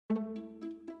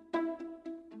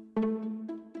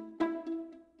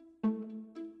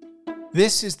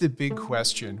This is The Big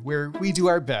Question, where we do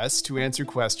our best to answer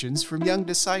questions from young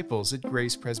disciples at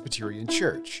Grace Presbyterian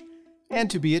Church,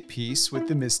 and to be at peace with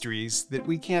the mysteries that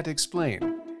we can't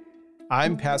explain.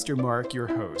 I'm Pastor Mark, your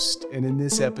host, and in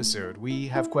this episode, we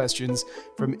have questions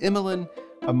from Emmeline,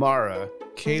 Amara,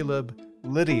 Caleb,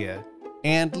 Lydia,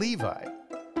 and Levi.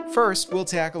 First, we'll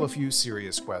tackle a few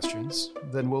serious questions,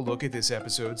 then we'll look at this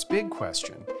episode's big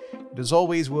question. And as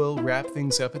always, we'll wrap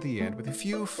things up at the end with a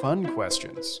few fun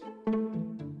questions.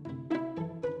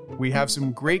 We have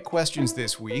some great questions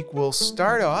this week. We'll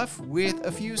start off with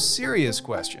a few serious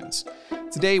questions.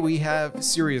 Today we have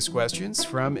serious questions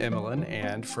from Emmeline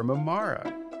and from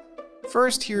Amara.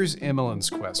 First, here's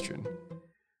Emmeline's question.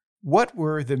 What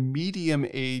were the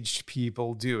medium-aged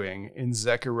people doing in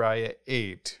Zechariah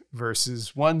 8,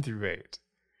 verses 1 through 8?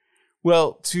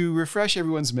 Well, to refresh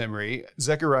everyone's memory,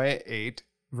 Zechariah 8,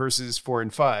 verses 4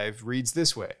 and 5 reads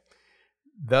this way.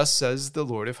 Thus says the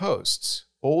Lord of hosts,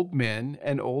 old men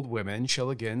and old women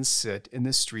shall again sit in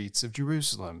the streets of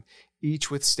Jerusalem, each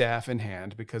with staff in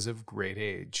hand because of great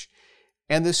age.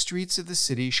 And the streets of the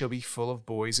city shall be full of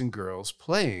boys and girls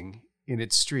playing in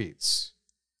its streets.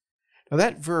 Now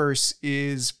that verse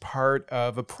is part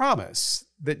of a promise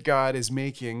that God is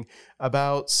making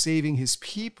about saving his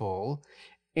people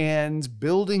and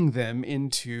building them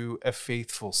into a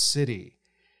faithful city.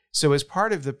 So as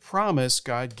part of the promise,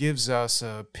 God gives us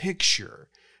a picture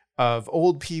of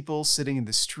old people sitting in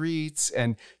the streets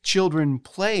and children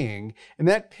playing, and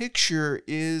that picture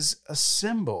is a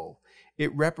symbol.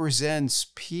 It represents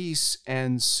peace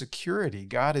and security.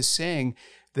 God is saying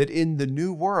that in the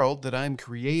new world that I'm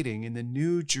creating, in the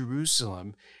new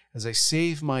Jerusalem, as I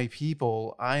save my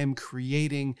people, I am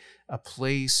creating a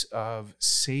place of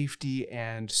safety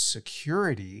and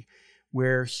security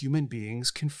where human beings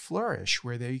can flourish,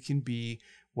 where they can be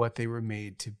what they were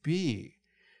made to be.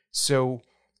 So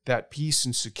that peace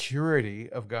and security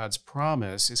of God's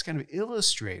promise is kind of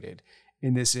illustrated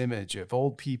in this image of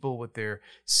old people with their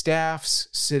staffs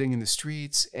sitting in the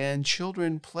streets and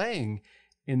children playing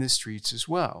in the streets as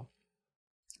well.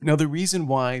 Now, the reason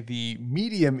why the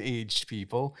medium-aged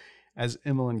people, as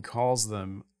Emmeline calls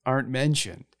them, aren't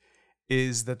mentioned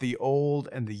is that the old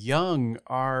and the young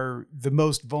are the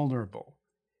most vulnerable.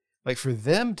 Like for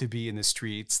them to be in the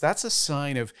streets, that's a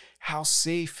sign of how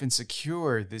safe and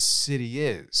secure this city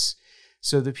is.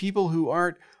 So the people who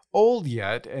aren't old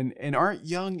yet and aren't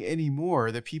young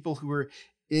anymore, the people who are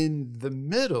in the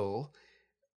middle,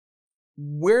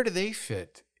 where do they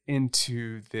fit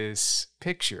into this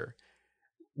picture?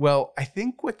 Well, I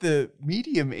think what the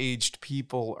medium-aged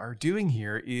people are doing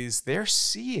here is they're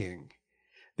seeing.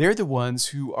 They're the ones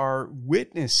who are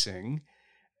witnessing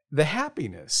the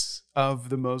happiness of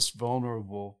the most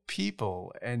vulnerable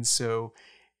people. And so,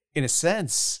 in a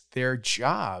sense, their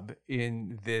job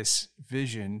in this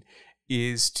vision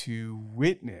is to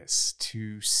witness,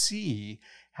 to see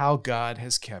how God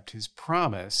has kept his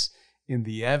promise in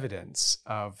the evidence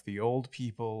of the old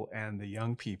people and the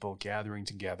young people gathering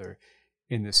together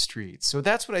in the streets. So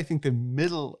that's what I think the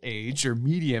middle-aged or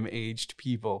medium-aged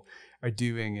people are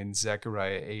doing in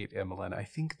Zechariah 8, Emmeline. I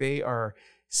think they are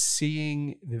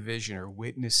seeing the vision or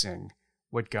witnessing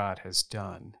what God has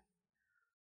done.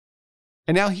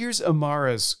 And now here's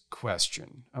Amara's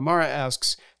question. Amara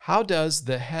asks, how does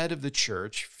the head of the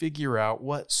church figure out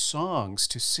what songs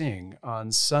to sing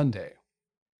on Sunday?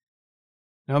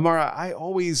 Now, Amara, I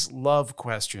always love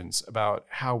questions about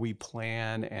how we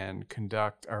plan and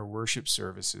conduct our worship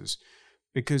services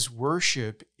because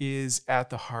worship is at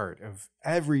the heart of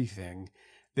everything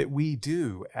that we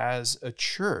do as a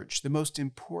church. The most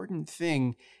important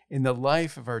thing in the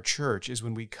life of our church is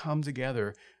when we come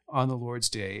together on the Lord's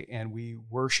Day and we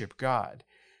worship God.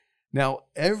 Now,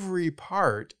 every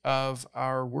part of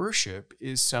our worship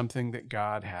is something that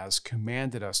God has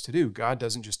commanded us to do. God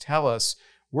doesn't just tell us,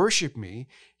 worship me.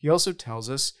 He also tells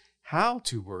us how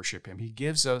to worship him. He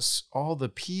gives us all the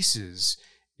pieces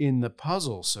in the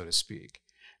puzzle, so to speak.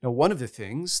 Now, one of the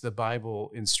things the Bible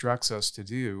instructs us to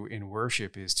do in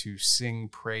worship is to sing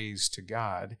praise to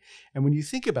God. And when you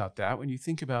think about that, when you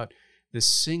think about the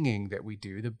singing that we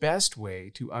do, the best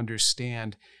way to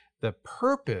understand the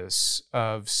purpose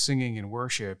of singing and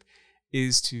worship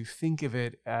is to think of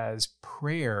it as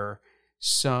prayer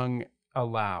sung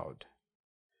aloud.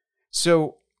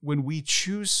 So when we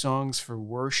choose songs for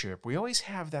worship, we always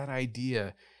have that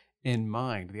idea in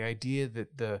mind, the idea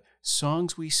that the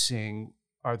songs we sing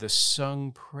are the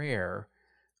sung prayer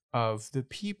of the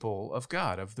people of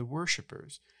God, of the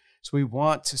worshipers. So we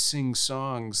want to sing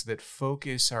songs that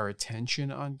focus our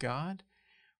attention on God.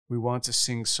 We want to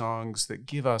sing songs that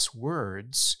give us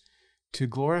words to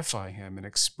glorify Him and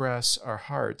express our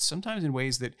hearts, sometimes in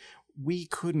ways that we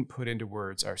couldn't put into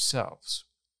words ourselves.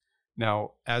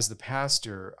 Now, as the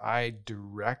pastor, I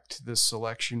direct the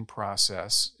selection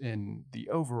process in the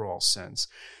overall sense,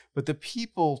 but the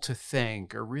people to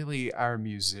thank are really our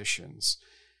musicians.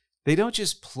 They don't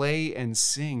just play and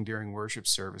sing during worship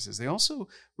services. They also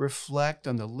reflect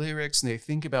on the lyrics and they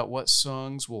think about what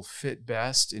songs will fit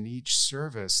best in each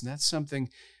service. And that's something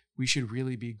we should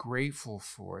really be grateful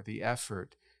for, the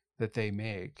effort that they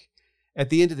make. At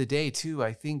the end of the day, too,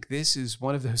 I think this is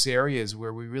one of those areas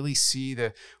where we really see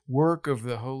the work of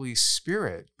the Holy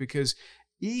Spirit, because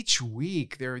each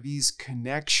week there are these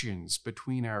connections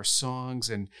between our songs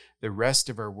and the rest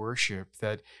of our worship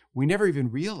that we never even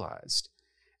realized.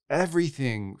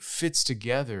 Everything fits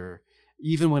together,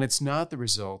 even when it's not the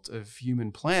result of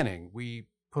human planning. We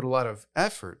put a lot of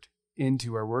effort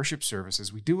into our worship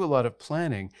services. We do a lot of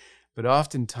planning, but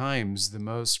oftentimes the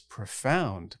most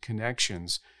profound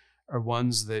connections are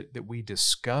ones that we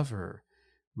discover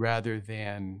rather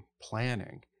than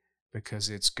planning, because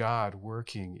it's God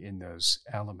working in those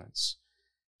elements.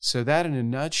 So that, in a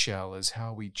nutshell, is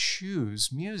how we choose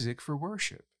music for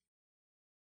worship.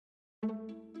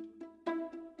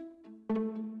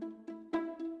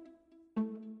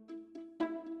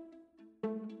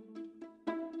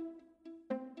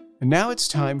 And now it's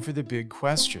time for the big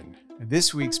question.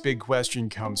 This week's big question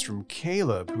comes from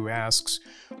Caleb, who asks,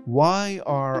 why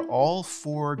are all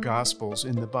 4 Gospels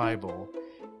in the Bible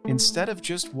instead of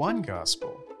just one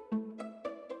Gospel?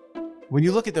 When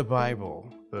you look at the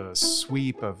Bible, the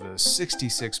sweep of the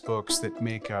 66 books that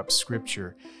make up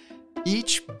Scripture,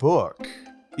 each book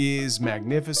is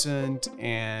magnificent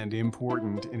and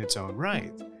important in its own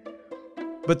right.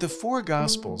 But the 4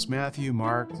 Gospels, Matthew,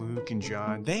 Mark, Luke, and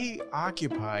John, they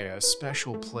occupy a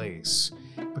special place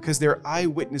because they're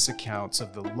eyewitness accounts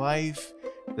of the life,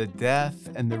 the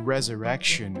death, and the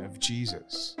resurrection of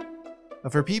Jesus. Now,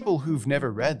 for people who've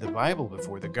never read the Bible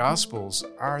before, the Gospels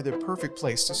are the perfect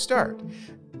place to start.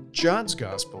 John's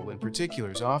Gospel, in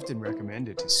particular, is often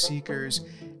recommended to seekers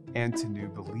and to new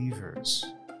believers.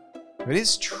 It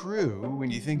is true, when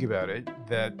you think about it,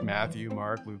 that Matthew,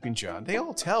 Mark, Luke, and John, they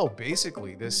all tell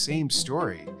basically the same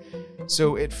story.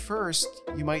 So at first,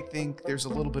 you might think there's a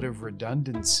little bit of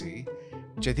redundancy,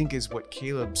 which I think is what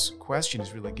Caleb's question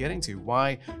is really getting to.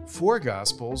 Why 4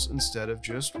 Gospels instead of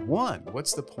just one?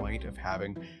 What's the point of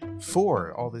having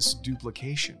 4, all this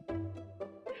duplication?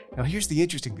 Now here's the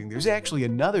interesting thing. There's actually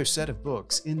another set of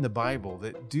books in the Bible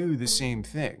that do the same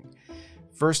thing.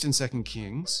 1st and 2nd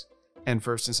Kings and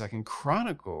 1st and 2nd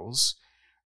Chronicles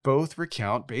both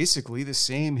recount basically the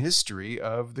same history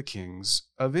of the kings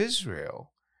of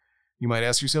Israel. You might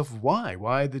ask yourself, why?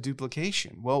 Why the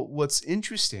duplication? Well, what's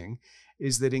interesting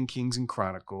is that in Kings and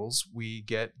Chronicles, we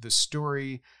get the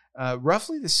story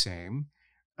roughly the same,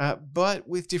 but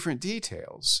with different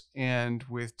details and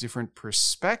with different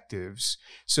perspectives.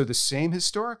 So the same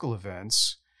historical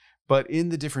events, but in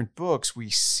the different books, we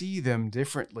see them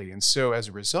differently. And so as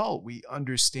a result, we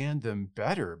understand them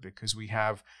better because we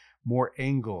have more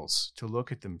angles to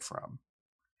look at them from.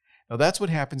 Now, that's what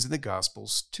happens in the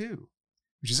Gospels too,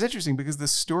 which is interesting because the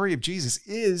story of Jesus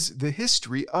is the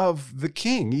history of the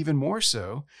King, even more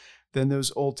so than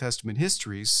those Old Testament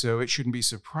histories. So it shouldn't be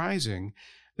surprising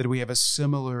that we have a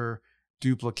similar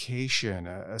duplication,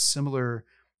 a similar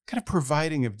kind of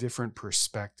providing of different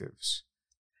perspectives.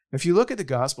 If you look at the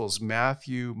Gospels,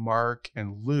 Matthew, Mark,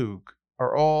 and Luke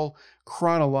are all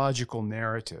chronological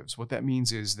narratives. What that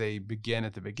means is they begin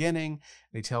at the beginning,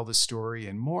 they tell the story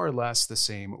in more or less the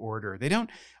same order. They don't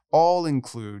all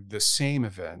include the same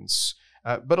events,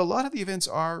 but a lot of the events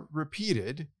are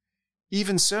repeated.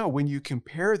 Even so, when you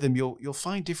compare them, you'll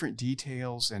find different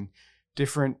details and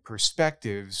different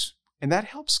perspectives, and that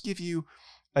helps give you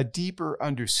a deeper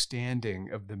understanding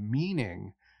of the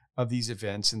meaning of these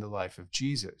events in the life of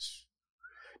Jesus.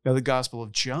 Now, the Gospel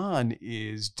of John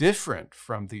is different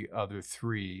from the other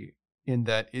 3 in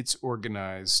that it's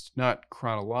organized not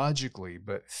chronologically,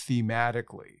 but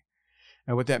thematically.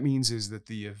 And what that means is that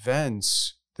the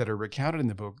events that are recounted in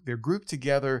the book, they're grouped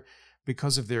together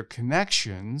because of their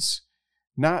connections,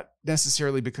 not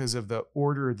necessarily because of the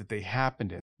order that they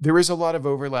happened in. There is a lot of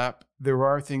overlap. There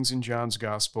are things in John's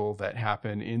Gospel that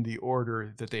happen in the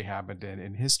order that they happened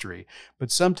in history,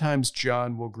 but sometimes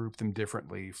John will group them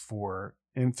differently for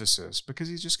emphasis because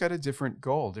he's just got a different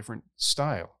goal, different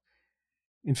style.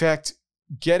 In fact,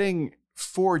 getting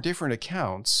 4 different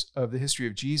accounts of the history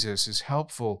of Jesus is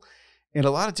helpful in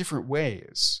a lot of different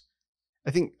ways. I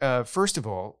think, first of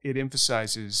all, it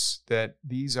emphasizes that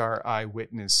these are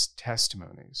eyewitness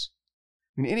testimonies.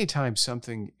 And anytime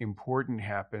something important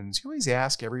happens, you always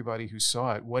ask everybody who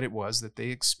saw it what it was that they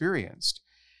experienced.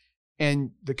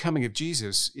 And the coming of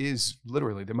Jesus is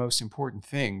literally the most important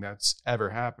thing that's ever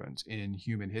happened in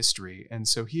human history. And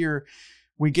so here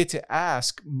we get to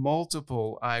ask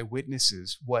multiple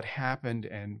eyewitnesses what happened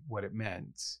and what it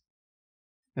meant.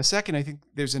 Now, second, I think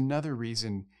there's another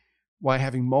reason why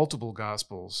having multiple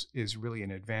gospels is really an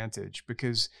advantage,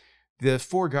 because the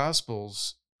four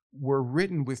gospels were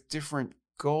written with different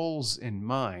goals in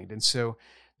mind. And so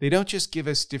they don't just give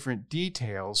us different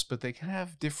details, but they can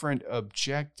have different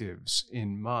objectives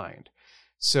in mind.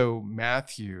 So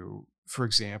Matthew, for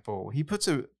example, he puts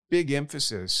a big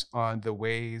emphasis on the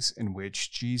ways in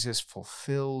which Jesus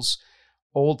fulfills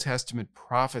Old Testament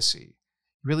prophecy.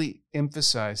 He really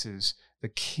emphasizes the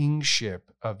kingship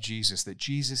of Jesus, that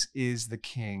Jesus is the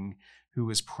king who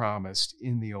was promised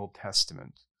in the Old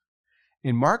Testament.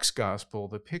 In Mark's gospel,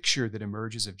 the picture that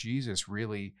emerges of Jesus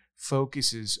really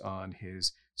focuses on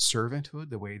his servanthood,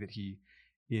 the way that he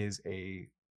is a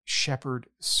shepherd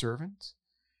servant.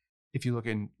 If you look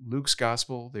in Luke's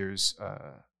gospel, there's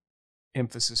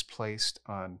emphasis placed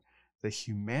on the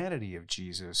humanity of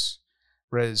Jesus,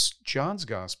 whereas John's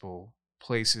gospel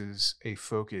places a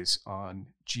focus on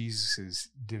Jesus'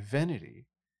 divinity.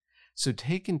 So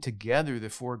taken together, the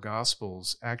four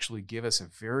gospels actually give us a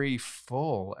very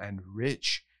full and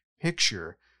rich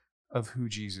picture of who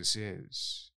Jesus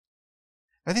is.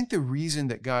 I think the reason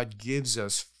that God gives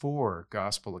us four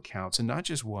gospel accounts, and not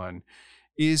just one,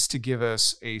 is to give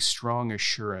us a strong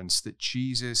assurance that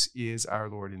Jesus is our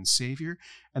Lord and Savior,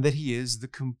 and that he is the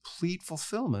complete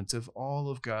fulfillment of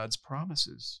all of God's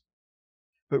promises.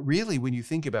 But really, when you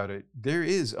think about it, there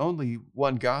is only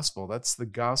one gospel. That's the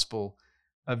gospel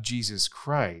of Jesus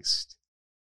Christ.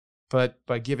 But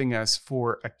by giving us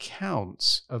four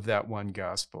accounts of that one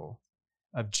gospel,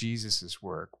 of Jesus'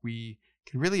 work, we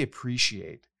can really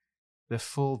appreciate the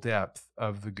full depth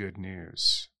of the good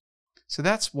news. So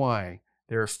that's why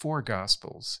there are four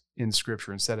gospels in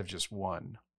Scripture instead of just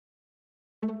one.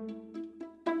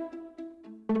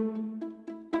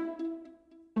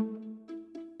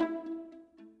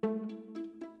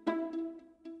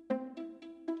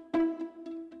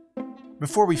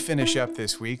 Before we finish up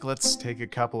this week, let's take a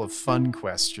couple of fun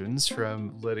questions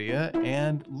from Lydia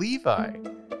and Levi.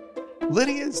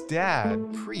 Lydia's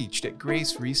dad preached at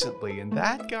Grace recently, and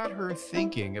that got her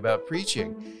thinking about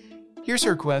preaching. Here's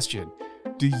her question.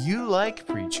 Do you like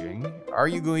preaching? Are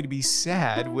you going to be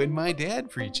sad when my dad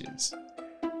preaches?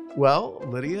 Well,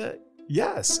 Lydia,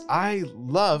 yes, I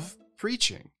love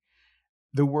preaching.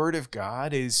 The Word of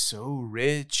God is so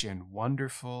rich and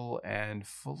wonderful and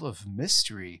full of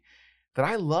mystery that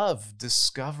I love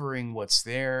discovering what's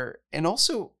there and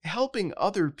also helping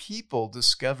other people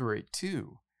discover it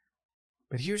too.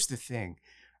 But here's the thing.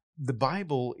 The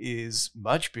Bible is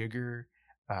much bigger,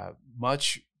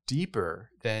 much deeper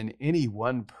than any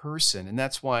one person. And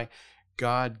that's why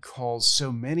God calls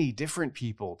so many different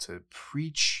people to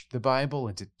preach the Bible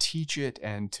and to teach it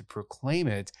and to proclaim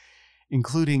it,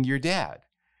 including your dad.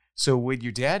 So when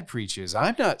your dad preaches,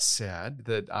 I'm not sad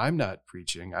that I'm not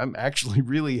preaching. I'm actually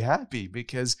really happy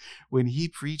because when he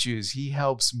preaches, he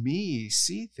helps me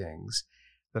see things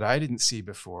that I didn't see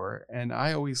before. And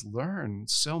I always learn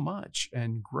so much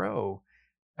and grow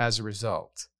as a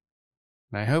result.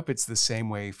 And I hope it's the same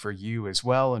way for you as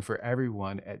well and for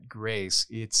everyone at Grace.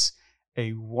 It's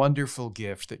a wonderful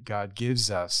gift that God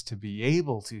gives us to be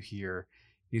able to hear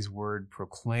his word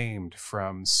proclaimed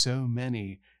from so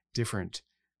many different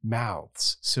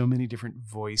mouths, so many different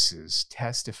voices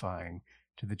testifying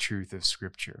to the truth of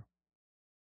Scripture.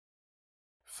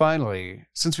 Finally,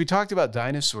 since we talked about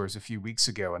dinosaurs a few weeks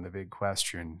ago on The Big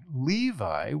Question,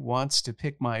 Levi wants to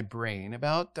pick my brain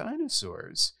about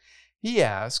dinosaurs. He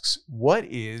asks, what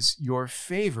is your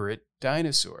favorite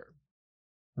dinosaur?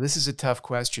 This is a tough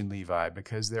question, Levi,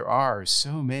 because there are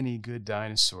so many good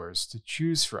dinosaurs to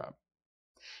choose from.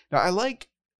 Now, I like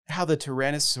how the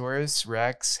Tyrannosaurus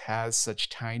Rex has such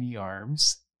tiny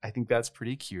arms. I think that's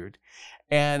pretty cute.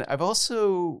 And I've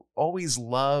also always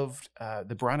loved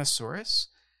the Brontosaurus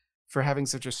for having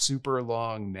such a super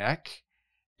long neck.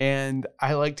 And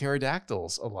I like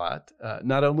pterodactyls a lot,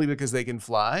 not only because they can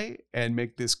fly and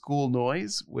make this cool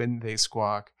noise when they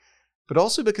squawk, but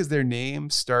also because their name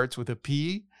starts with a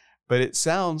P, but it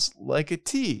sounds like a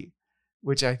T,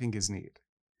 which I think is neat.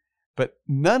 But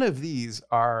none of these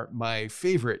are my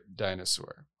favorite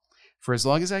dinosaur. For as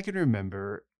long as I can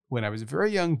remember, when I was a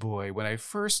very young boy, when I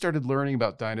first started learning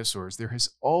about dinosaurs, there has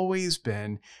always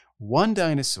been one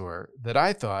dinosaur that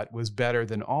I thought was better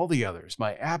than all the others,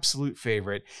 my absolute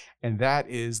favorite, and that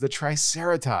is the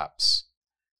Triceratops.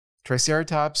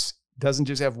 Triceratops doesn't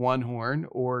just have one horn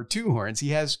or two horns.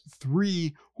 He has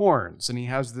three horns, and he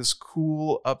has this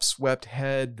cool upswept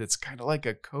head that's kind of like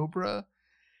a cobra.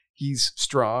 He's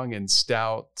strong and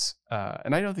stout,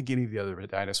 and I don't think any of the other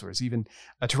dinosaurs, even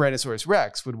a Tyrannosaurus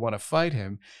Rex, would want to fight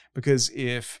him, because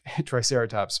if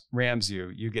Triceratops rams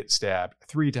you, you get stabbed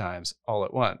 3 times all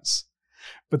at once.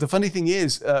 But the funny thing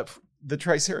is, the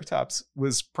Triceratops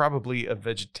was probably a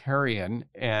vegetarian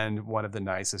and one of the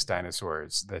nicest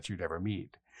dinosaurs that you'd ever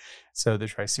meet. So the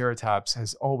Triceratops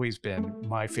has always been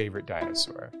my favorite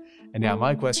dinosaur. And now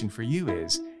my question for you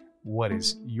is, what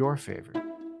is your favorite?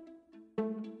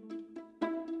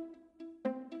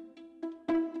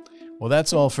 Well,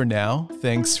 that's all for now.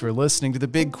 Thanks for listening to The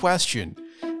Big Question.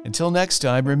 Until next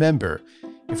time, remember,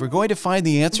 if we're going to find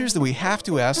the answers, then we have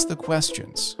to ask the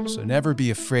questions. So never be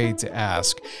afraid to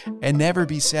ask, and never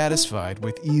be satisfied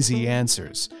with easy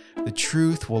answers. The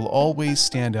truth will always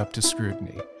stand up to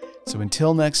scrutiny. So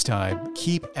until next time,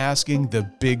 keep asking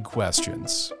the big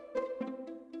questions.